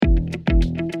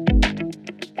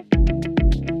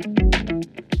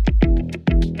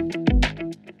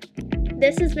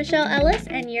This is Michelle Ellis,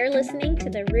 and you're listening to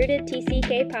the Rooted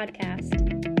TCK podcast.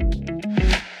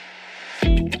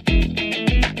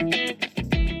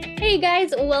 Hey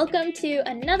guys, welcome to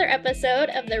another episode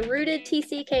of the Rooted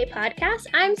TCK podcast.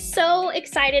 I'm so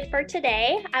excited for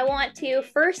today. I want to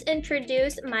first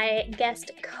introduce my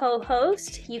guest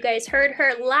co-host. You guys heard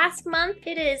her last month.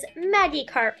 It is Maggie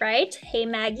Cartwright. Hey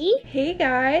Maggie. Hey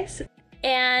guys.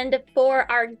 And for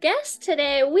our guest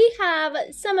today, we have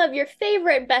some of your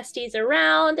favorite besties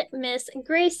around, Miss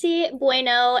Gracie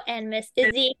Bueno and Miss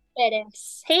Izzy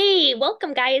Perez. Hey,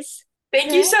 welcome guys.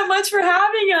 Thank you so much for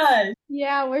having us.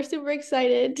 Yeah, we're super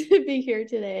excited to be here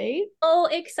today. So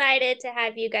excited to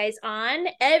have you guys on.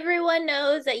 Everyone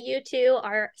knows that you two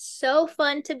are so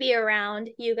fun to be around.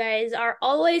 You guys are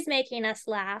always making us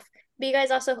laugh. But you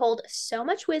guys also hold so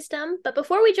much wisdom. But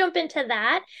before we jump into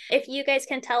that, if you guys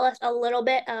can tell us a little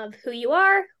bit of who you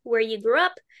are, where you grew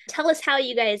up, tell us how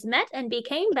you guys met and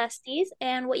became besties,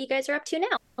 and what you guys are up to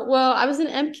now. Well, I was in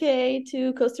MK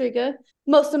to Costa Rica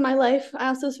most of my life. I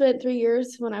also spent 3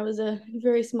 years when I was a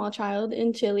very small child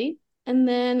in Chile. And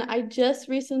then I just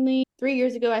recently, 3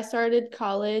 years ago, I started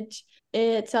college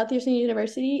at Southeastern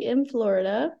University in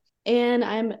Florida. And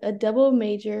I'm a double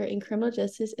major in criminal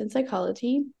justice and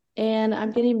psychology. And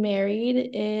I'm getting married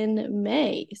in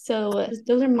May. So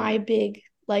those are my big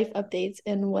life updates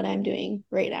and what I'm doing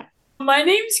right now. My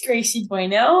name's Gracie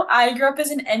Bueno. I grew up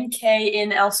as an NK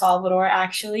in El Salvador,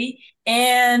 actually.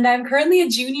 And I'm currently a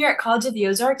junior at College of the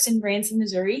Ozarks in Branson,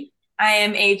 Missouri. I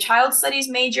am a child studies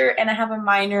major, and I have a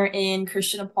minor in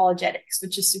Christian apologetics,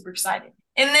 which is super exciting.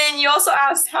 And then you also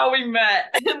asked how we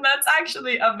met, and that's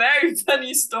actually a very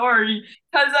funny story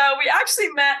because we actually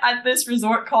met at this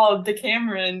resort called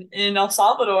Decameron in El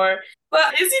Salvador,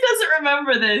 but Izzy doesn't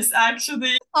remember this,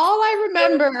 actually. All I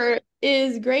remember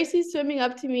is Gracie swimming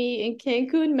up to me in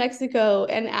Cancun, Mexico,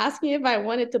 and asking if I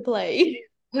wanted to play.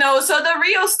 No, so the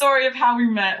real story of how we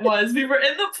met was we were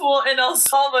in the pool in El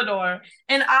Salvador,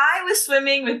 and I was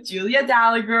swimming with Julia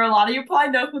Gallagher. A lot of you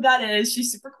probably know who that is.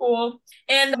 She's super cool.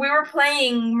 And we were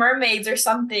playing mermaids or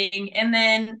something, and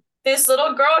then this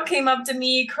little girl came up to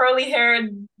me,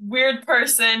 curly-haired, weird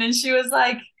person, and she was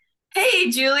like,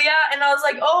 "Hey, Julia." And I was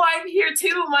like, "Oh, I'm here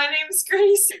too. My name's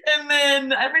Grace." And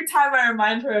then every time I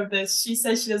remind her of this, she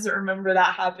says she doesn't remember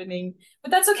that happening. But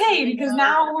that's okay because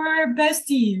now we're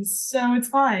besties, so it's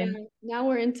fine. Yeah, now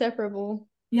we're inseparable.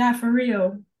 Yeah, for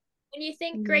real. When you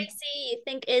think Gracie, you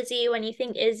think Izzy. When you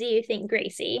think Izzy, you think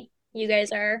Gracie. You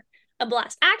guys are a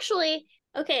blast. Actually,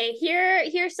 okay,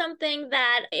 here's something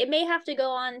that it may have to go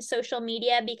on social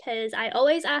media because I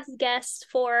always ask guests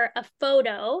for a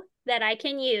photo that I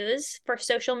can use for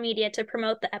social media to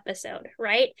promote the episode,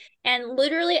 right? And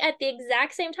literally at the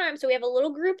exact same time, so we have a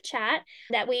little group chat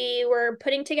that we were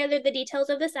putting together the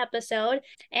details of this episode.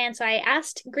 And so I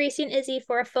asked Gracie and Izzy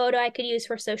for a photo I could use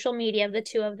for social media of the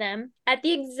two of them. At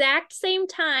the exact same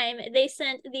time, they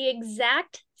sent the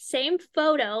exact same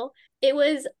photo. It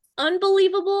was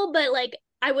unbelievable, but like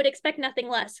I would expect nothing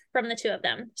less from the two of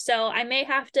them. So I may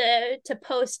have to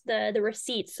post the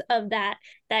receipts of that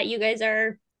you guys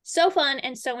are so fun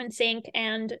and so in sync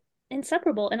and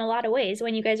inseparable in a lot of ways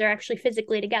when you guys are actually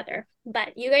physically together.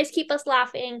 But you guys keep us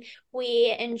laughing.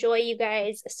 We enjoy you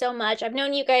guys so much. I've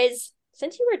known you guys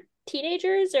since you were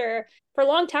teenagers or for a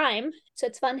long time. So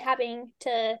it's fun having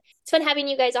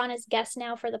you guys on as guests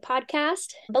now for the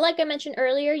podcast. But like I mentioned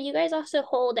earlier, you guys also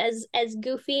hold as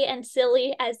goofy and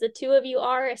silly as the two of you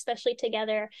are, especially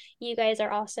together. You guys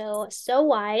are also so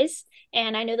wise.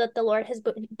 And I know that the Lord has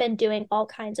been doing all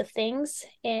kinds of things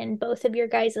in both of your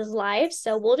guys' lives.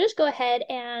 So we'll just go ahead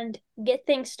and get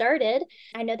things started.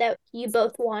 I know that you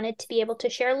both wanted to be able to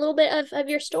share a little bit of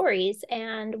your stories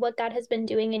and what God has been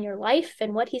doing in your life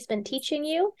and what he's been teaching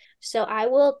you. So I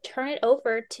will turn it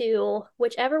over to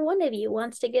whichever one of you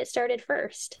wants to get started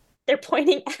first. They're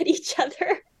pointing at each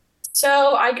other.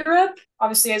 So I grew up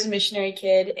obviously as a missionary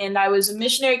kid, and I was a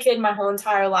missionary kid my whole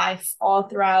entire life, all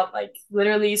throughout, like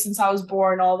literally since I was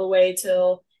born all the way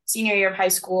till senior year of high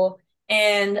school.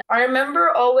 And I remember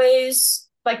always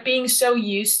like being so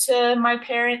used to my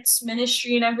parents'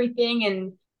 ministry and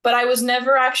everything, but I was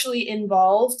never actually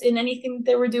involved in anything that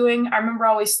they were doing. I remember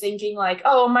always thinking like,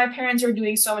 oh, my parents are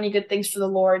doing so many good things for the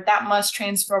Lord. That must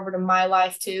transfer over to my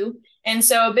life too. And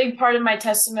so a big part of my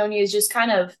testimony is just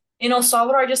kind of, in El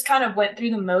Salvador, I just kind of went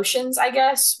through the motions, I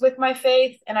guess, with my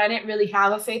faith. And I didn't really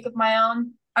have a faith of my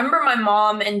own. I remember my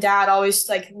mom and dad always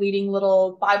like leading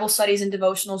little Bible studies and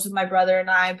devotionals with my brother and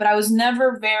I, but I was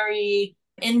never very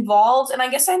involved. And I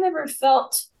guess I never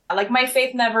felt like my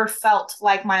faith never felt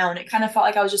like my own. It kind of felt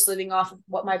like I was just living off of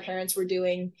what my parents were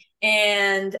doing.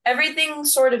 And everything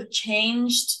sort of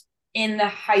changed in the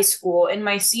high school in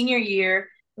my senior year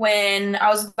when I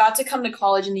was about to come to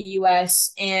college in the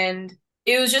US. And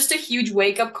it was just a huge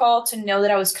wake-up call to know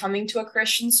that I was coming to a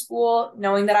Christian school,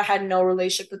 knowing that I had no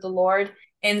relationship with the Lord.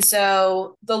 And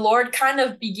so the Lord kind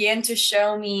of began to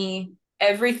show me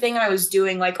everything I was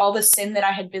doing, like all the sin that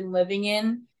I had been living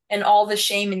in and all the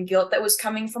shame and guilt that was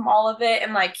coming from all of it.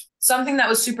 And like something that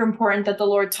was super important that the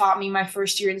Lord taught me my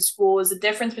first year in school is the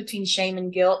difference between shame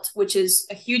and guilt, which is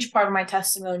a huge part of my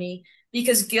testimony,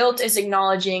 because guilt is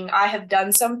acknowledging I have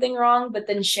done something wrong, but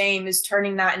then shame is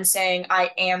turning that and saying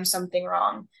I am something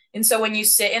wrong. And so when you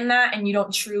sit in that and you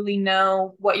don't truly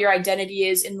know what your identity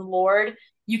is in the Lord,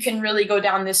 you can really go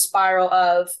down this spiral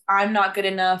of I'm not good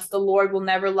enough. The Lord will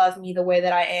never love me the way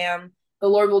that I am. The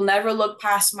Lord will never look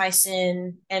past my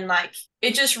sin. And like,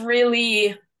 it just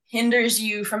really hinders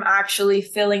you from actually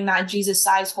filling that Jesus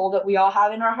size hole that we all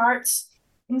have in our hearts.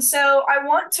 And so I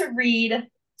want to read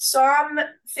Psalm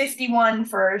 51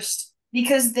 first,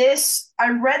 because I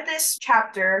read this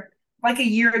chapter like a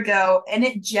year ago, and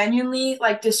it genuinely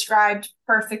like described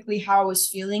perfectly how I was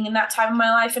feeling in that time of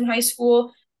my life in high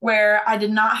school, where I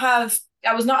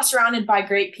was not surrounded by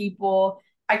great people.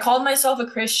 I called myself a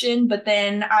Christian, but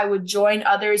then I would join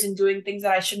others in doing things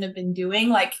that I shouldn't have been doing.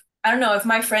 Like, I don't know, if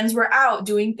my friends were out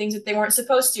doing things that they weren't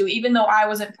supposed to, even though I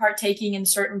wasn't partaking in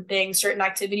certain things, certain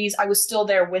activities, I was still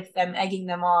there with them, egging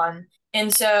them on.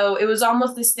 And so it was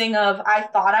almost this thing of I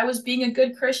thought I was being a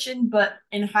good Christian, but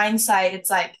in hindsight,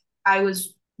 it's like I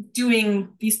was doing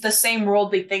the same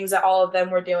worldly things that all of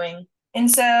them were doing. And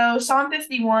so Psalm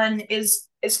 51 is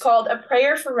called A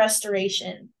Prayer for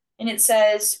Restoration. And it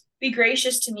says, "Be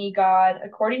gracious to me, God,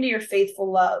 according to your faithful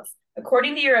love.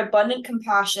 According to your abundant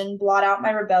compassion, blot out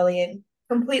my rebellion.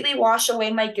 Completely wash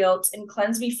away my guilt and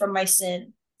cleanse me from my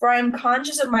sin. For I am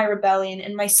conscious of my rebellion,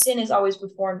 and my sin is always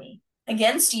before me.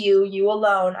 Against you, you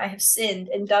alone, I have sinned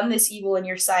and done this evil in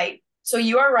your sight. So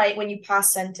you are right when you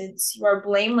pass sentence. You are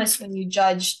blameless when you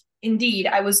judge. Indeed,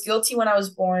 I was guilty when I was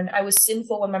born. I was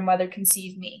sinful when my mother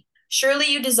conceived me. Surely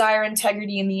you desire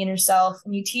integrity in the inner self,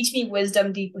 and you teach me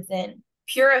wisdom deep within.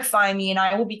 Purify me, and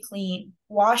I will be clean.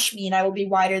 Wash me, and I will be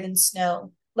whiter than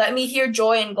snow. Let me hear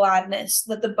joy and gladness.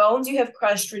 Let the bones you have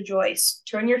crushed rejoice.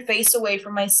 Turn your face away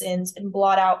from my sins and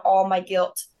blot out all my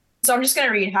guilt." So I'm just going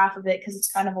to read half of it because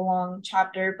it's kind of a long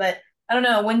chapter. But I don't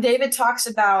know, when David talks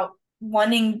about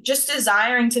just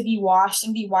desiring to be washed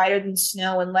and be whiter than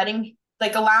snow and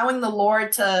allowing the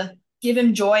Lord to give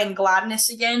him joy and gladness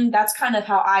again, that's kind of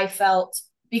how I felt,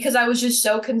 because I was just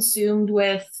so consumed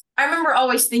with, I remember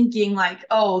always thinking like,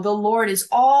 oh, the Lord is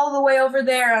all the way over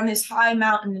there on this high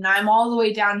mountain and I'm all the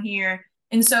way down here.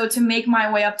 And so to make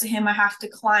my way up to him, I have to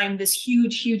climb this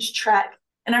huge, huge trek.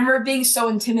 And I remember being so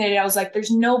intimidated. I was like,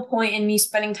 there's no point in me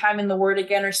spending time in the Word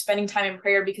again or spending time in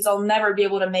prayer because I'll never be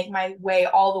able to make my way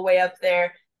all the way up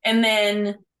there. And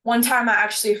then one time I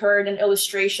actually heard an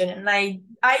illustration, and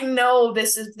I know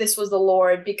this was the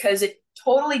Lord, because it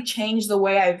totally changed the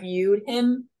way I viewed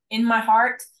him in my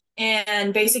heart.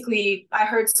 And basically, I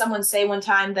heard someone say one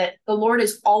time that the Lord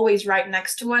is always right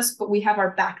next to us, but we have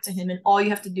our back to him, and all you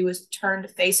have to do is turn to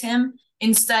face him,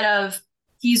 instead of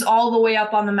he's all the way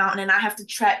up on the mountain and I have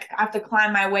to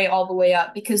climb my way all the way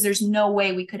up, because there's no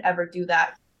way we could ever do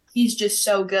that. He's just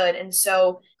so good and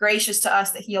so gracious to us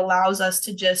that he allows us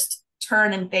to just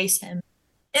turn and face him.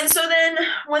 And so then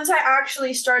once I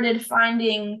actually started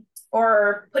finding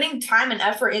or putting time and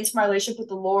effort into my relationship with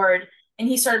the Lord, and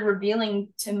he started revealing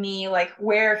to me like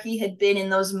where he had been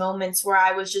in those moments where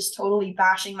I was just totally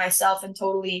bashing myself and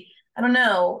totally, I don't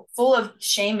know, full of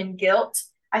shame and guilt,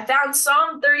 I found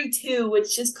Psalm 32,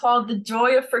 which is called The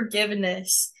Joy of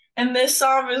Forgiveness. And this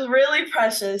psalm is really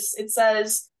precious. It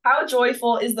says, "How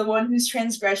joyful is the one whose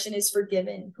transgression is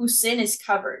forgiven, whose sin is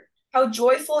covered. How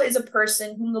joyful is a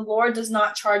person whom the Lord does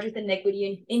not charge with iniquity,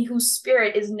 and in whose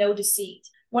spirit is no deceit.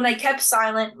 When I kept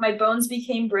silent, my bones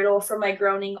became brittle from my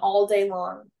groaning all day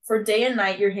long. For day and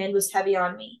night your hand was heavy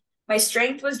on me. My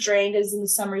strength was drained as in the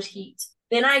summer's heat.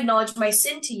 Then I acknowledged my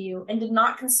sin to you and did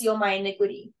not conceal my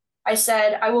iniquity. I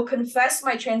said, I will confess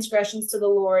my transgressions to the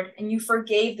Lord, and you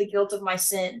forgave the guilt of my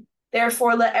sin.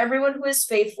 Therefore, let everyone who is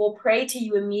faithful pray to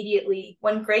you immediately.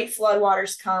 When great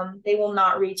floodwaters come, they will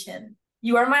not reach him.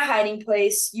 You are my hiding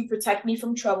place. You protect me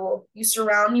from trouble. You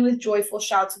surround me with joyful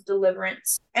shouts of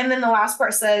deliverance." And then the last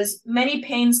part says, "Many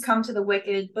pains come to the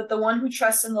wicked, but the one who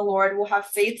trusts in the Lord will have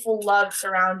faithful love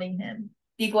surrounding him.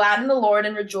 Be glad in the Lord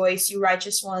and rejoice, you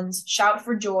righteous ones. Shout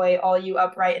for joy, all you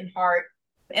upright in heart."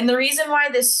 And the reason why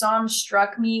this psalm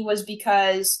struck me was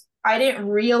because I didn't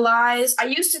realize, I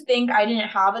used to think I didn't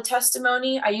have a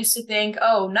testimony. I used to think,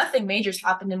 oh, nothing major's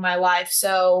happened in my life,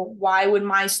 so why would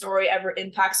my story ever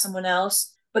impact someone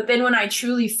else? But then when I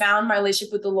truly found my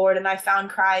relationship with the Lord and I found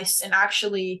Christ and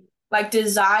actually like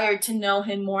desired to know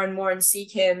him more and more and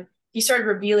seek him, he started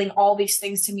revealing all these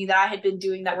things to me that I had been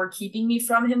doing that were keeping me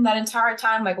from him that entire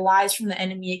time, like lies from the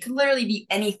enemy. It could literally be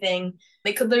anything.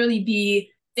 It could literally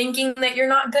be thinking that you're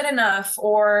not good enough,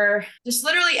 or just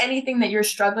literally anything that you're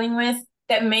struggling with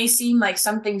that may seem like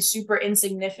something super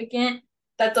insignificant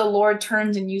that the Lord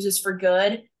turns and uses for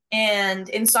good. And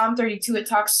in Psalm 32, it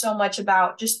talks so much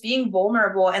about just being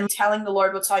vulnerable and telling the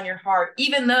Lord what's on your heart,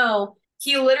 even though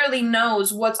he literally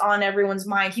knows what's on everyone's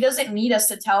mind. He doesn't need us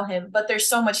to tell him, but there's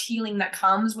so much healing that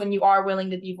comes when you are willing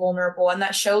to be vulnerable. And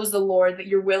that shows the Lord that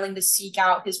you're willing to seek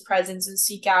out his presence and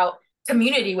seek out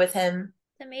community with him.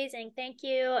 Amazing. Thank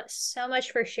you so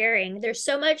much for sharing. There's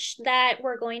so much that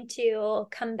we're going to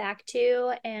come back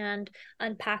to and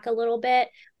unpack a little bit,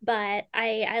 but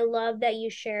I love that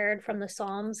you shared from the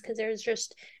Psalms, because there's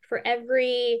just for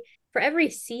every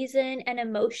season and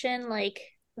emotion, like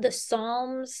the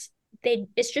Psalms,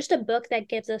 it's just a book that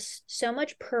gives us so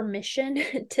much permission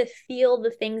to feel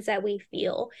the things that we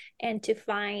feel and to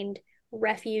find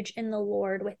refuge in the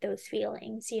Lord with those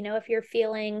feelings. You know, if you're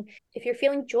feeling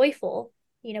joyful,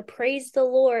 praise the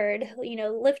Lord,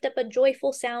 lift up a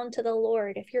joyful sound to the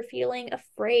Lord. If you're feeling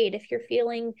afraid, if you're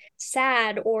feeling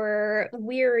sad or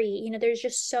weary, there's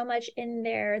just so much in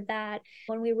there that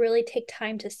when we really take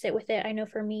time to sit with it, I know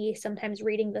for me, sometimes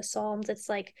reading the Psalms, it's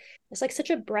like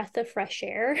such a breath of fresh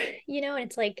air, and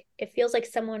it's like, it feels like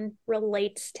someone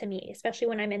relates to me, especially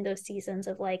when I'm in those seasons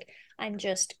of like, I'm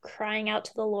just crying out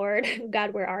to the Lord,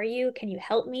 God, where are you? Can you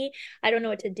help me? I don't know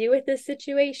what to do with this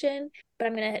situation, but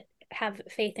I'm going to have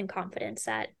faith and confidence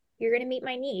that you're going to meet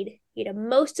my need.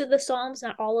 Most of the Psalms,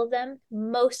 not all of them,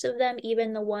 most of them,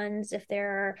 even the ones, if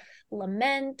they're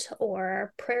lament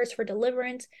or prayers for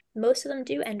deliverance, most of them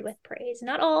do end with praise.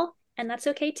 Not all, and that's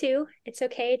okay too. It's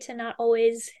okay to not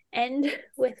always end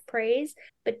with praise,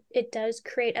 but it does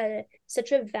create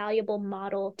such a valuable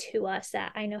model to us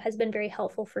that I know has been very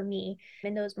helpful for me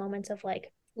in those moments of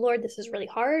like, Lord, this is really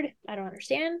hard. I don't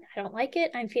understand. I don't like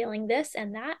it. I'm feeling this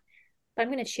and that. But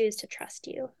I'm going to choose to trust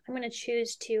you. I'm going to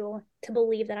choose to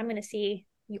believe that I'm going to see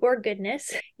your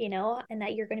goodness, and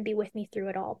that you're going to be with me through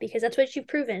it all, because that's what you've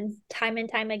proven time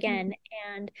and time again.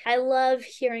 And I love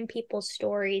hearing people's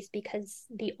stories, because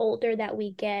the older that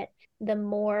we get, the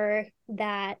more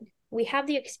that we have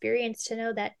the experience to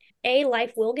know that A,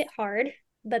 life will get hard,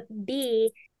 but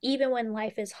B, even when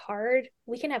life is hard,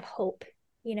 we can have hope,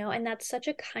 and that's such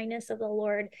a kindness of the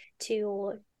Lord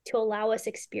to allow us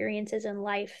experiences in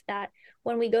life that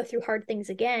when we go through hard things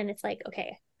again, it's like,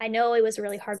 okay, I know it was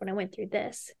really hard when I went through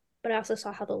this, but I also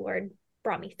saw how the Lord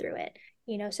brought me through it,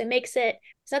 so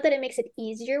it's not that it makes it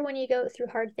easier when you go through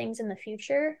hard things in the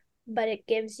future, but it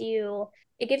gives you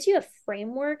a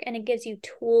framework, and it gives you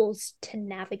tools to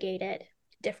navigate it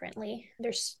differently.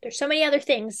 There's so many other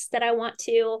things that I want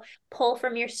to pull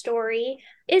from your story.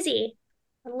 Izzy,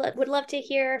 would love to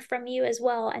hear from you as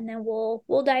well, and then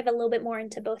we'll dive a little bit more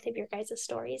into both of your guys'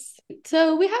 stories.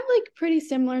 So we have like pretty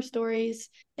similar stories,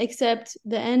 except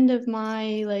the end of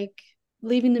my like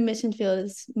leaving the mission field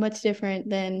is much different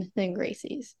than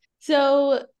Gracie's.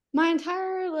 So my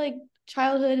entire like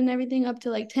childhood and everything up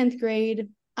to like 10th grade,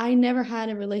 I never had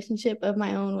a relationship of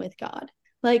my own with God.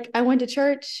 Like, I went to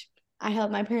church, I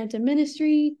helped my parents in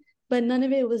ministry, but none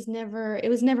of it was never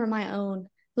my own.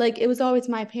 Like, it was always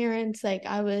my parents. Like,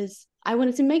 I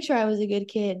wanted to make sure I was a good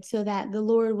kid so that the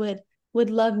Lord would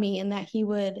love me, and that he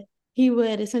would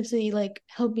essentially like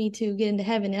help me to get into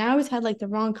heaven. And I always had like the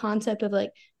wrong concept of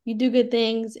like, you do good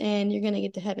things and you're going to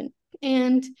get to heaven.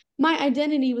 And my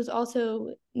identity was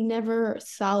also never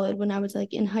solid when I was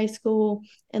like in high school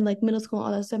and like middle school,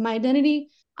 all that stuff. My identity,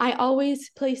 I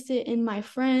always placed it in my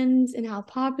friends and how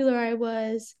popular I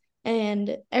was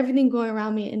and everything going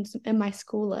around me in my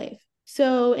school life.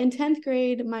 So in 10th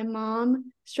grade, my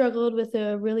mom struggled with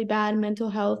a really bad mental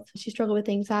health. She struggled with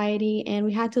anxiety, and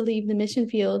we had to leave the mission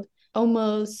field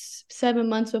almost 7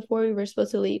 months before we were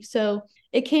supposed to leave. So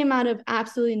it came out of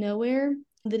absolutely nowhere.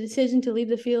 The decision to leave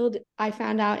the field, I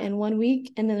found out in 1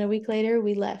 week, and then a week later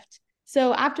we left.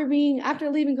 So after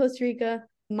leaving Costa Rica,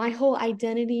 my whole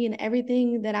identity and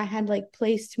everything that I had like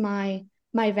placed my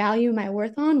value, my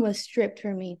worth on was stripped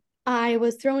from me. I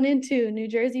was thrown into New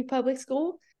Jersey public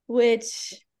school,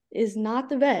 which is not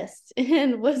the best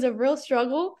and was a real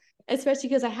struggle, especially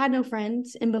because I had no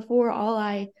friends. And before, all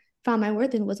I found my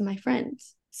worth in was my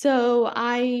friends. So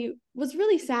I was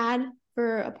really sad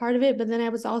for a part of it, but then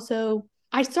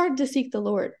I started to seek the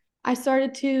Lord. I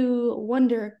started to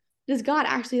wonder, does God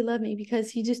actually love me? Because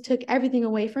he just took everything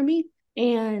away from me,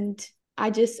 and I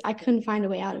couldn't find a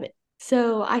way out of it.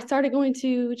 So I started going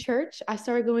to church. I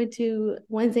started going to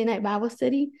Wednesday night Bible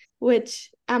study, which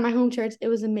at my home church, it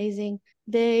was amazing.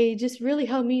 They just really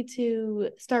helped me to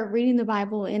start reading the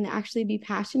Bible and actually be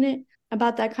passionate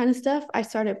about that kind of stuff. I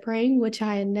started praying, which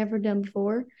I had never done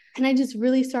before. And I just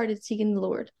really started seeking the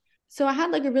Lord. So I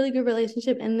had like a really good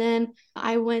relationship. And then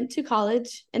I went to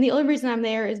college. And the only reason I'm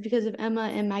there is because of Emma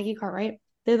and Maggie Cartwright.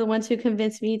 They're the ones who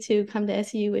convinced me to come to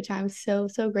SU, which I'm so,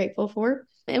 so grateful for.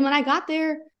 And when I got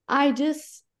there,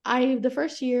 the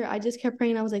first year, I just kept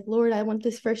praying. I was like, Lord, I want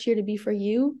this first year to be for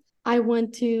you. I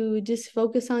want to just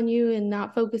focus on you and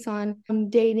not focus on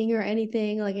dating or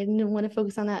anything. Like, I didn't want to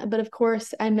focus on that. But of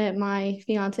course, I met my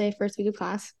fiance first week of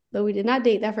class, but we did not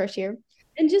date that first year.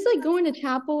 And just like going to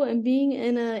chapel and being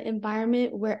in an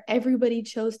environment where everybody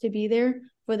chose to be there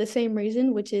for the same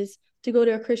reason, which is to go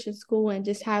to a Christian school and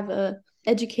just have a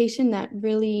education that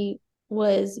really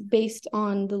was based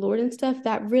on the Lord and stuff,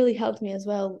 that really helped me as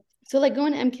well. So like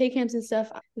going to MK camps and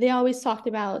stuff, they always talked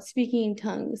about speaking in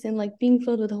tongues and like being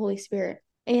filled with the Holy Spirit.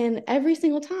 And every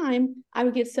single time I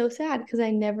would get so sad because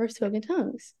I never spoke in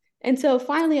tongues. And so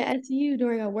finally at SU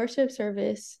during a worship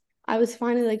service, I was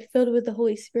finally like filled with the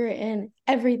Holy Spirit, and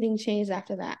everything changed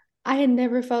after that. I had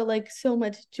never felt like so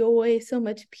much joy, so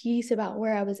much peace about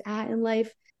where I was at in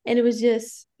life. And it was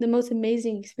just the most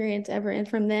amazing experience ever. And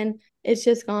from then, it's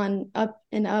just gone up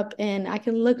and up. And I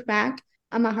can look back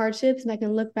on my hardships and I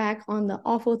can look back on the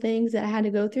awful things that I had to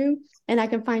go through, and I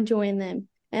can find joy in them.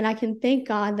 And I can thank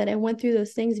God that I went through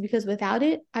those things, because without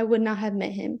it, I would not have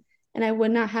met him. And I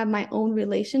would not have my own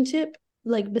relationship,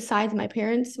 like besides my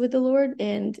parents, with the Lord.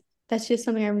 And that's just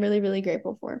something I'm really, really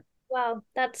grateful for. Wow,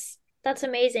 that's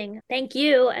amazing. Thank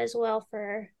you as well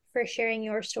for sharing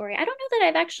your story. I don't know that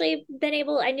I've actually been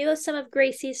able, I knew some of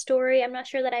Gracie's story. I'm not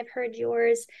sure that I've heard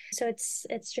yours. So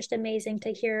it's just amazing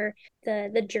to hear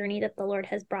the journey that the Lord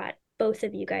has brought both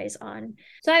of you guys on.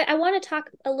 So I want to talk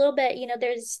a little bit,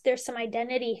 there's some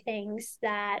identity things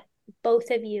that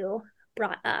both of you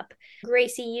brought up.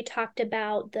 Gracie, you talked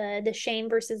about the shame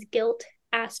versus guilt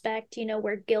aspect,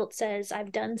 where guilt says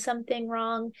I've done something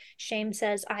wrong, shame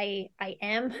says I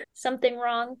am something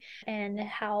wrong, and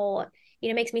how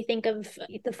makes me think of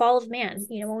the fall of man.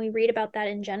 When we read about that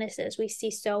in Genesis, we see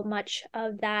so much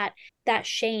of that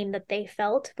shame that they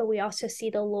felt, but we also see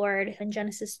the Lord in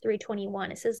Genesis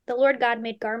 3:21. It says, the Lord God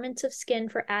made garments of skin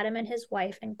for Adam and his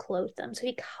wife and clothed them. So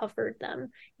he covered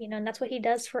them, and that's what he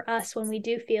does for us when we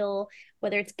do feel,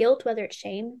 whether it's guilt, whether it's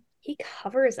shame, he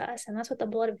covers us. And that's what the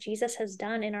blood of Jesus has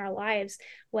done in our lives,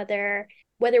 whether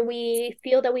we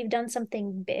feel that we've done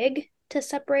something big to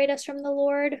separate us from the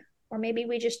Lord, or maybe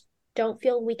we just don't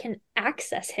feel we can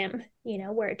access him,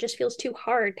 where it just feels too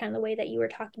hard, kind of the way that you were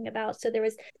talking about. So there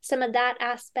was some of that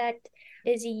aspect.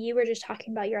 Izzy, you were just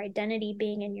talking about your identity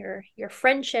being in your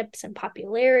friendships and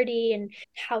popularity, and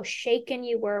how shaken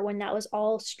you were when that was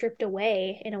all stripped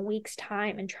away in a week's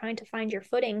time, and trying to find your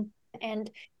footing.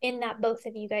 And in that, both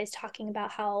of you guys talking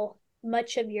about how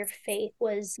much of your faith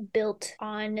was built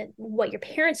on what your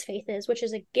parents' faith is, which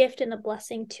is a gift and a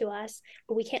blessing to us,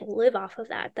 but we can't live off of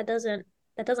that. That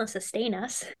doesn't sustain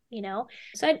us,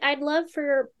 So I'd love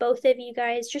for both of you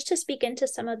guys just to speak into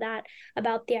some of that,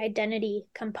 about the identity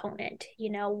component,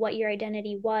 what your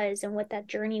identity was and what that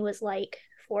journey was like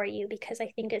for you, because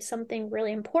I think it's something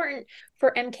really important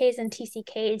for MKs and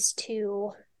TCKs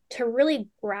to really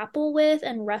grapple with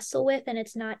and wrestle with. And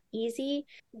it's not easy,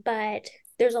 but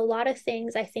there's a lot of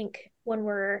things, I think, when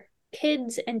we're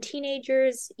kids and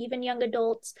teenagers, even young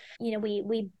adults,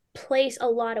 we place a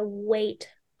lot of weight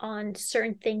on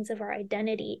certain things of our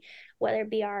identity, whether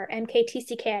it be our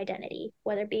MK-TCK identity,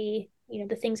 whether it be,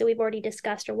 the things that we've already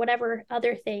discussed, or whatever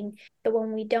other thing. But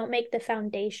when we don't make the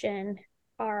foundation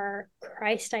our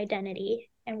Christ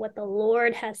identity and what the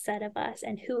Lord has said of us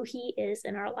and who he is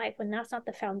in our life, when that's not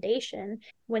the foundation,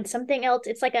 when something else,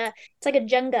 it's like a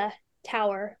Jenga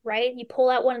tower, right? You pull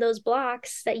out one of those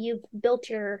blocks that you've built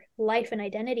your life and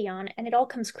identity on, and it all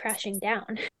comes crashing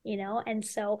down, And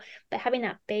so, but having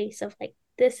that base of like,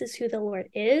 this is who the Lord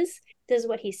is. This is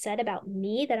what he said about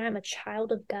me, that I'm a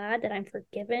child of God, that I'm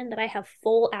forgiven, that I have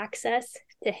full access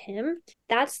to him.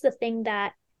 That's the thing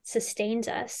that sustains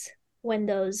us when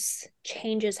those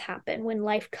changes happen, when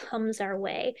life comes our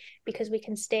way, because we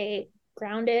can stay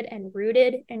grounded and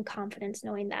rooted in confidence,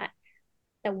 knowing that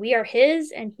we are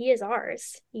his and he is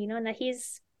ours, and that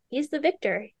he's the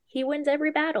victor. He wins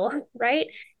every battle, right?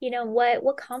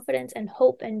 What confidence and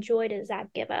hope and joy does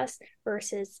that give us,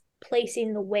 versus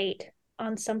placing the weight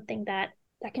on something that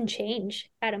can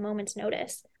change at a moment's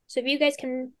notice? So if you guys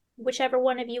can, whichever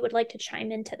one of you would like to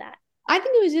chime into that. I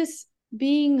think it was just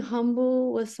being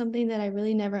humble was something that I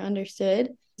really never understood,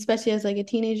 especially as like a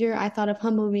teenager. I thought of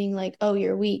humble being like, oh,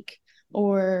 you're weak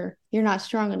or you're not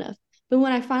strong enough. But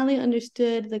when I finally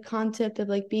understood the concept of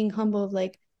like being humble, of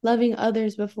like loving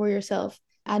others before yourself,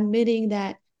 admitting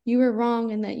that you were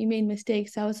wrong and that you made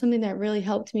mistakes, that was something that really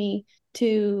helped me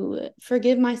to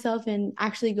forgive myself and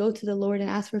actually go to the Lord and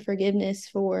ask for forgiveness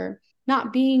for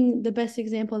not being the best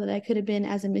example that I could have been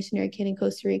as a missionary kid in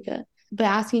Costa Rica, but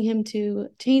asking him to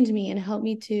change me and help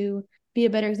me to be a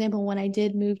better example when I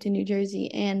did move to New Jersey.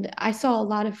 And I saw a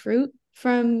lot of fruit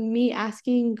from me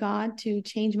asking God to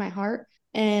change my heart.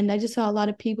 And I just saw a lot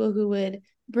of people who would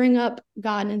bring up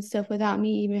God and stuff without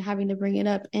me even having to bring it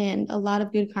up. And a lot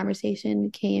of good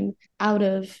conversation came out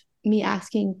of me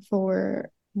asking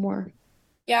for more.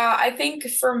 Yeah, I think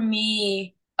for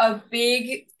me, a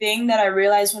big thing that I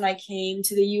realized when I came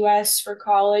to the US for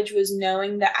college was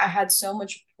knowing that I had so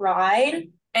much pride.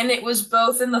 And it was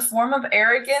both in the form of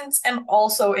arrogance and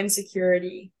also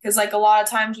insecurity. Because, like, a lot of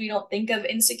times we don't think of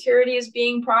insecurity as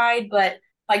being pride, but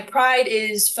like, pride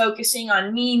is focusing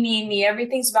on me, me, me.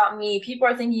 Everything's about me. People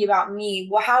are thinking about me.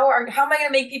 Well, how am I going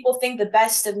to make people think the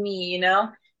best of me, you know?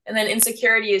 And then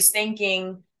insecurity is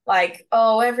thinking, like,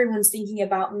 oh, everyone's thinking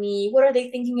about me. What are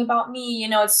they thinking about me? You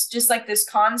know, it's just like this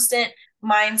constant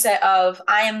mindset of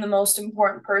I am the most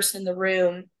important person in the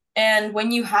room. And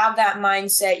when you have that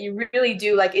mindset, you really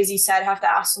do, like Izzy said, have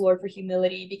to ask the Lord for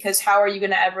humility, because how are you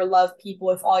going to ever love people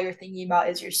if all you're thinking about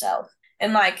is yourself?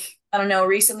 And like, I don't know,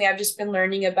 recently I've just been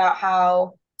learning about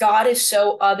how God is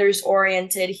so others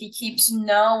oriented. He keeps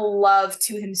no love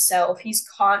to himself. He's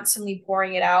constantly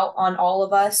pouring it out on all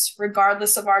of us,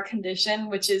 regardless of our condition,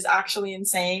 which is actually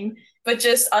insane. But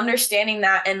just understanding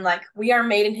that, and like, we are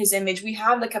made in his image. We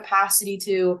have the capacity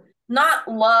to not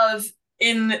love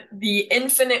in the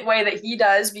infinite way that he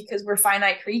does because we're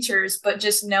finite creatures, but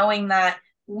just knowing that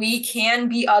we can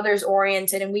be others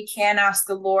oriented and we can ask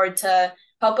the Lord to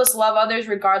help us love others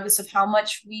regardless of how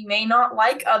much we may not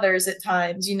like others at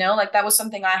times, you know? Like, that was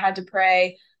something I had to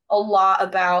pray a lot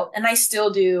about, and I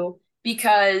still do,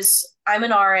 because I'm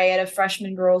an RA at a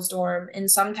freshman girls dorm,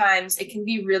 and sometimes it can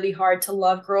be really hard to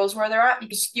love girls where they're at,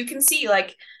 because you can see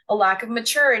like a lack of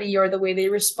maturity, or the way they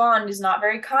respond is not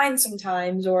very kind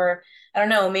sometimes, or I don't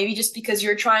know, maybe just because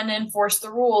you're trying to enforce the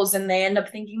rules and they end up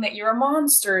thinking that you're a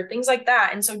monster, things like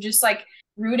that. And so just like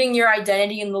rooting your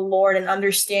identity in the Lord and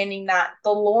understanding that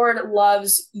the Lord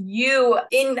loves you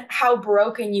in how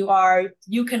broken you are,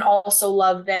 you can also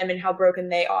love them in how broken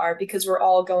they are, because we're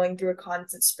all going through a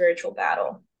constant spiritual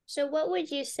battle. So what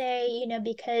would you say,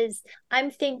 because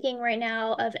I'm thinking right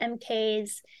now of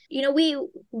MK's,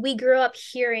 we grew up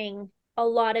hearing a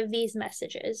lot of these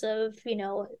messages of,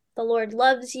 the Lord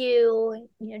loves you,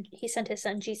 he sent his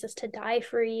son Jesus to die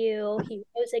for you, he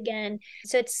rose again.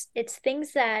 So it's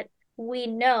things that we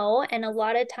know, and a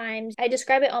lot of times I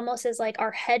describe it almost as like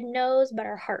our head knows but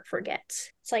our heart forgets.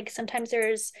 It's like sometimes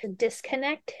there's a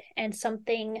disconnect and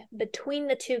something between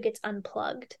the two gets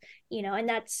unplugged, and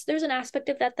there's an aspect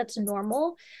of that that's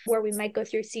normal, where we might go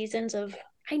through seasons of,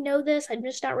 I know this, I'm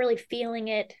just not really feeling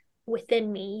it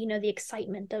within me, the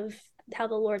excitement of how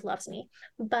the Lord loves me.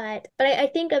 But I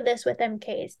think of this with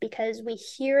MKs because we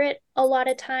hear it a lot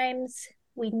of times,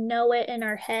 we know it in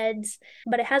our heads,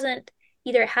 but it hasn't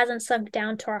sunk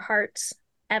down to our hearts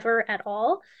ever at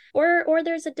all, or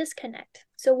there's a disconnect.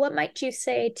 So what might you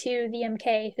say to the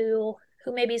MK who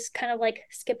maybe is kind of like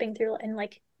skipping through and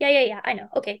like, yeah, I know.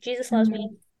 Okay, Jesus loves me.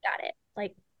 Got it.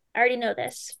 Like, I already know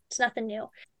this. It's nothing new.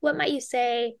 What might you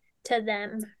say to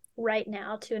them right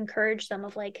now to encourage them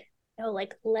of like,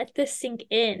 let this sink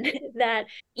in that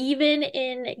even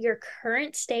in your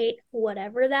current state,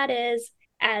 whatever that is,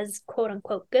 as quote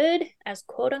unquote good, as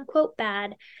quote unquote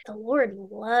bad, the Lord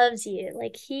loves you.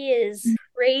 Like, he is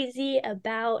crazy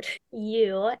about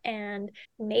you and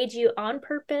made you on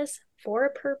purpose for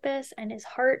a purpose, and his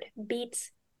heart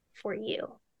beats for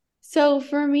you. So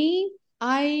for me,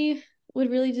 I would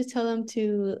really just tell them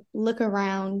to look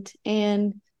around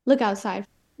and look outside.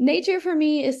 Nature for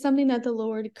me is something that the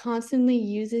Lord constantly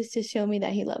uses to show me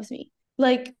that he loves me.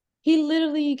 Like, he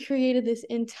literally created this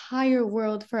entire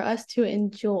world for us to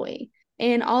enjoy.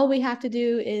 And all we have to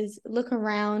do is look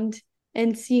around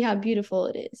and see how beautiful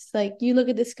it is. Like, you look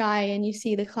at the sky and you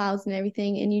see the clouds and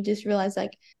everything, and you just realize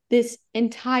like this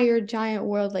entire giant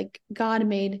world, like, God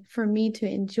made for me to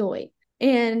enjoy.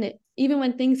 And even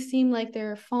when things seem like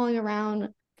they're falling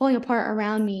apart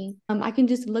around me, I can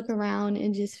just look around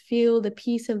and just feel the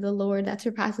peace of the Lord that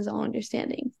surpasses all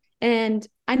understanding. And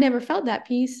I never felt that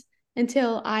peace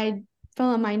until I fell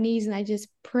on my knees and I just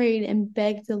prayed and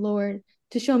begged the Lord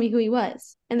to show me who he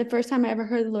was. And the first time I ever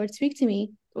heard the Lord speak to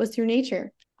me was through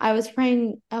nature. I was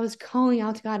praying, I was calling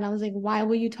out to God, and I was like, why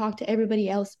will you talk to everybody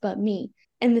else but me?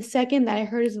 And the second that I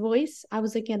heard his voice, I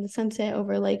was looking at the sunset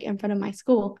over like in front of my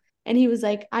school. And he was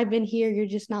like, I've been here, you're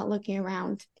just not looking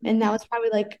around. And that was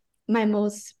probably like my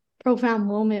most profound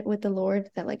moment with the Lord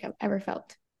that like I've ever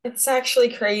felt. It's actually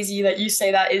crazy that you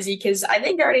say that, Izzy, because I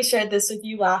think I already shared this with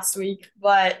you last week,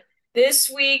 but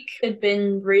this week had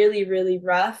been really, really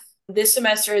rough. This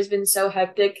semester has been so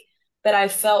hectic that I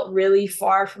felt really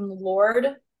far from the Lord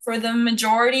for the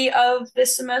majority of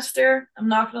this semester. I'm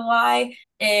not gonna lie.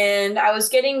 And I was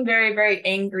getting very, very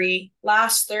angry.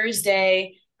 Last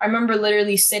Thursday, I remember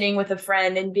literally sitting with a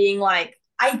friend and being like,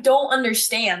 I don't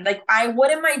understand. Like,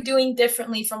 what am I doing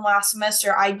differently from last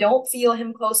semester? I don't feel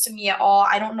him close to me at all.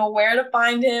 I don't know where to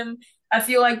find him. I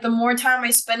feel like the more time I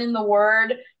spend in the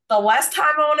Word, the less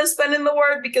time I want to spend in the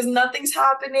Word because nothing's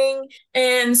happening.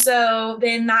 And so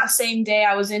then that same day,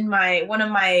 I was in one of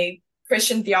my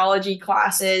Christian theology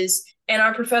classes, and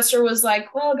our professor was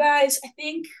like, well, guys, I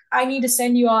think I need to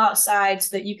send you all outside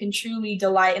so that you can truly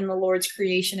delight in the Lord's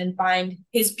creation and find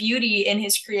his beauty in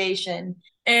his creation.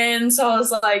 And so I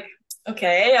was like,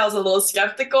 okay, I was a little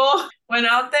skeptical. Went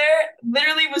out there,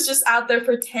 literally was just out there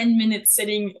for 10 minutes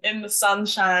sitting in the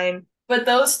sunshine. But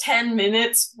those 10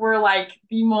 minutes were like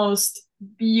the most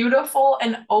beautiful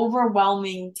and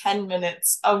overwhelming 10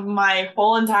 minutes of my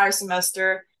whole entire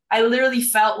semester. I literally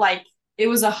felt like it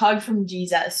was a hug from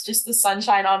Jesus, just the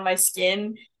sunshine on my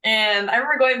skin. And I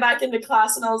remember going back into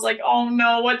class and I was like, oh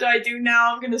no, what do I do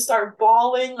now? I'm going to start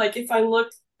bawling. Like if I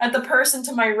look at the person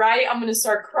to my right, I'm going to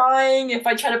start crying. If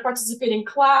I try to participate in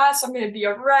class, I'm going to be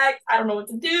a wreck. I don't know what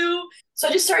to do. So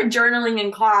I just started journaling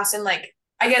in class. And like,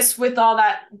 I guess with all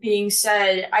that being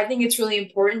said, I think it's really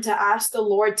important to ask the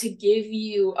Lord to give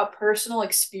you a personal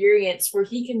experience where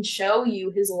he can show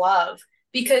you his love.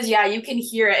 Because yeah, you can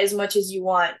hear it as much as you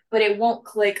want, but it won't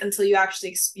click until you actually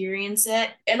experience it.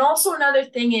 And also another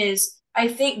thing is, I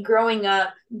think growing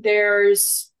up,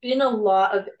 there's been a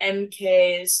lot of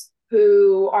MKs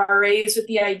who are raised with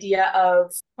the idea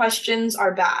of questions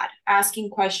are bad. Asking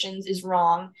questions is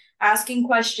wrong. Asking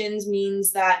questions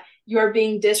means that you are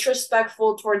being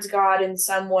disrespectful towards God in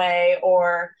some way,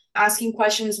 or asking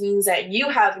questions means that you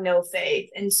have no faith.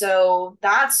 And so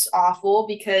that's awful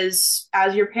because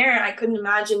as your parent, I couldn't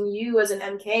imagine you as an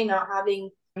MK not having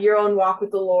your own walk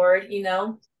with the Lord, you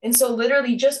know? And so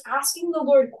literally just asking the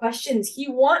Lord questions, he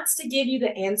wants to give you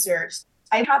the answers.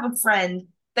 I have a friend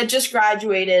that just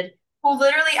graduated who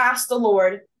literally asked the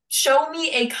Lord, show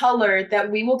me a color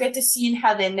that we will get to see in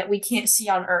heaven that we can't see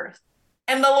on earth.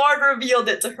 And the Lord revealed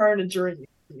it to her in a dream.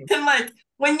 And like,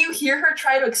 when you hear her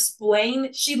try to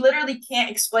explain, she literally can't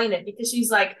explain it because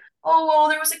she's like, oh, well,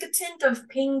 there was like a tint of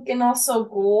pink and also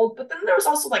gold, but then there was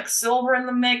also like silver in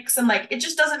the mix. And like, it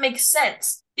just doesn't make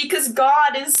sense because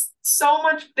God is so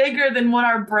much bigger than what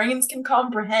our brains can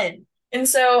comprehend. And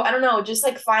so, I don't know, just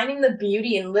like finding the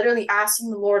beauty and literally asking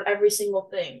the Lord every single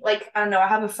thing. Like, I don't know, I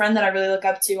have a friend that I really look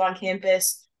up to on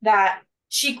campus that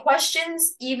she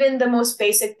questions even the most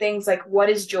basic things like what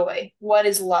is joy? What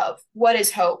is love? What is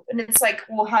hope? And it's like,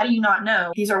 well, how do you not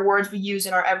know? These are words we use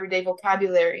in our everyday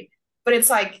vocabulary. But it's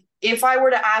like, if I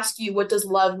were to ask you, what does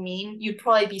love mean? You'd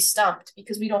probably be stumped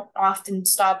because we don't often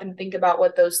stop and think about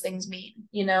what those things mean,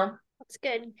 you know? That's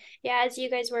good. Yeah, as you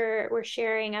guys were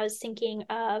sharing, I was thinking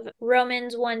of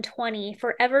Romans 1:20.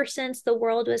 For ever since the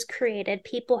world was created,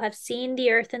 people have seen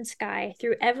the earth and sky.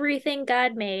 Through everything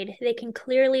God made, they can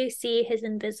clearly see his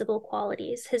invisible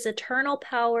qualities, his eternal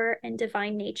power and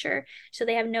divine nature. So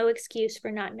they have no excuse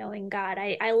for not knowing God.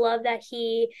 I love that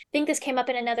I think this came up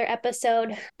in another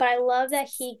episode, but I love that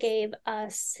he gave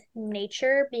us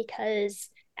nature because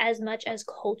as much as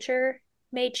culture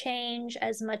may change,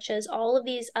 as much as all of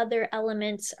these other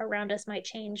elements around us might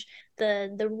change,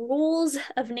 the rules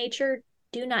of nature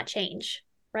do not change,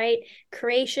 right?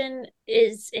 Creation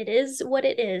is what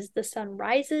it is. The sun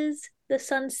rises, the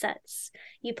sun sets.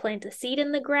 You plant a seed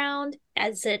in the ground,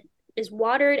 as it is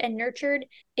watered and nurtured,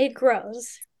 it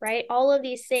grows, right? All of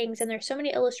these things, and there's so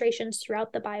many illustrations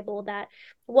throughout the Bible that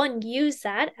one use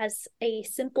that as a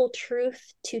simple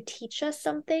truth to teach us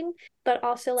something, but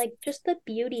also like just the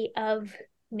beauty of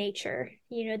nature,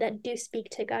 that do speak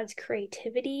to God's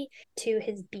creativity, to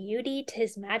his beauty, to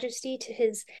his majesty, to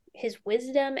his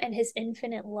wisdom and his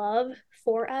infinite love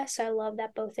for us. I love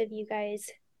that both of you guys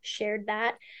shared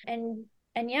that. And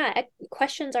yeah,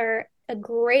 questions are a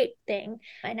great thing.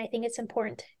 And I think it's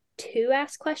important to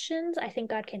ask questions. I think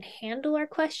God can handle our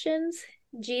questions.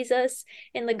 Jesus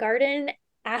in the garden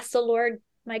asked the Lord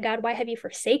my God, why have you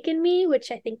forsaken me?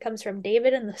 Which I think comes from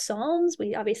David in the Psalms.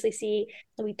 We obviously see,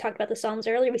 we talked about the Psalms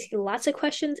earlier, we see lots of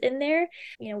questions in there.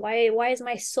 You know, why is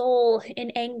my soul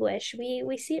in anguish?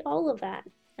 We see all of that,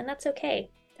 and that's okay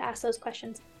to ask those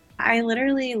questions. I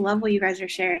literally love what you guys are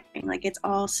sharing. Like, it's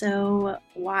all so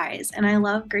wise. And I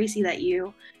love, Gracie, that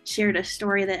you shared a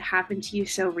story that happened to you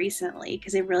so recently,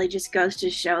 because it really just goes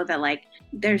to show that, like,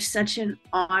 there's such an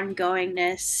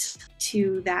ongoingness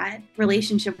to that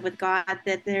relationship with God,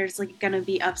 that there's like going to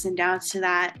be ups and downs to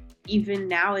that, even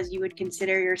now, as you would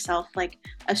consider yourself like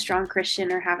a strong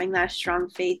Christian or having that strong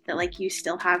faith, that like you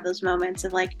still have those moments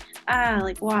of like,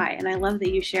 like, why? And I love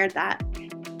that you shared that.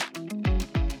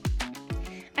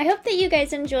 I hope that you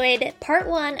guys enjoyed part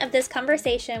 1 of this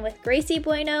conversation with Gracie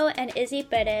Bueno and Izzy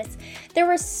Perez. There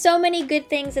were so many good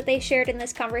things that they shared in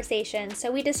this conversation,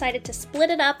 so we decided to split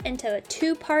it up into a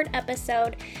 2-part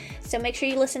episode. So make sure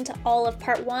you listen to all of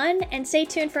part 1 and stay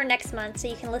tuned for next month so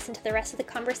you can listen to the rest of the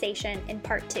conversation in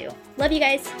part 2. Love you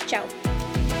guys. Ciao.